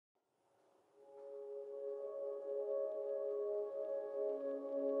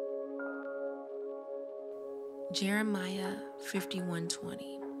Jeremiah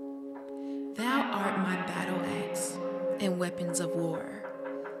 51:20. Thou art my battle axe and weapons of war,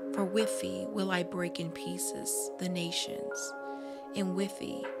 for with thee will I break in pieces the nations, and with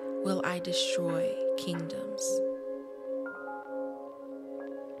thee will I destroy kingdoms.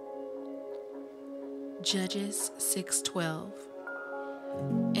 Judges 6:12.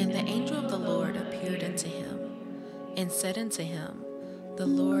 And the angel of the Lord appeared unto him, and said unto him, The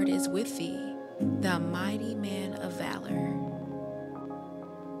Lord is with thee, thou mighty man of valor.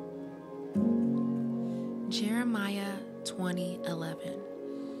 Jeremiah 20:11.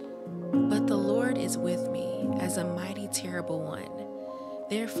 But the Lord is with me as a mighty terrible one.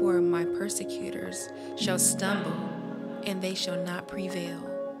 Therefore my persecutors shall stumble, and they shall not prevail.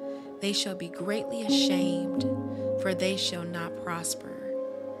 They shall be greatly ashamed, for they shall not prosper.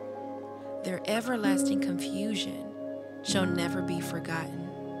 Their everlasting confusion shall never be forgotten.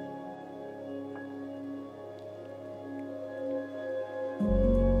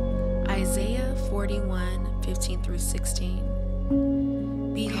 Isaiah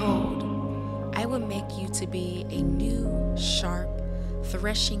 41:15-16. Behold, I will make you to be a new, sharp,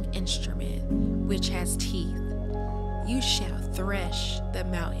 threshing instrument which has teeth. You shall thresh the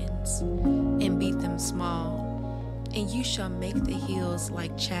mountains and beat them small, and you shall make the hills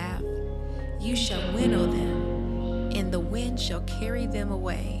like chaff. You shall winnow them, and the wind shall carry them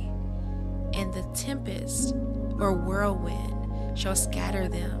away, and the tempest or whirlwind shall scatter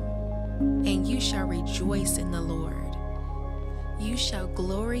them, and you shall rejoice in the Lord. You shall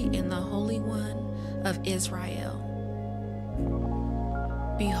glory in the Holy One of Israel.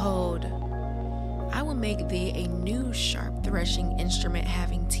 Behold, I will make thee a new sharp threshing instrument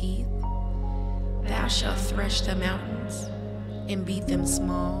having teeth. Thou shalt thresh the mountains and beat them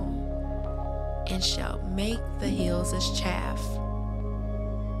small, and shalt make the hills as chaff.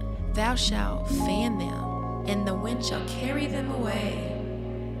 Thou shalt fan them, and the wind shall carry them away,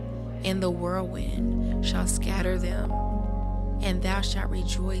 and the whirlwind shall scatter them. And thou shalt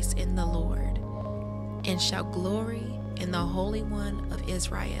rejoice in the Lord, and shalt glory in the Holy One of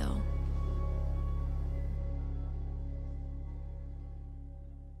Israel.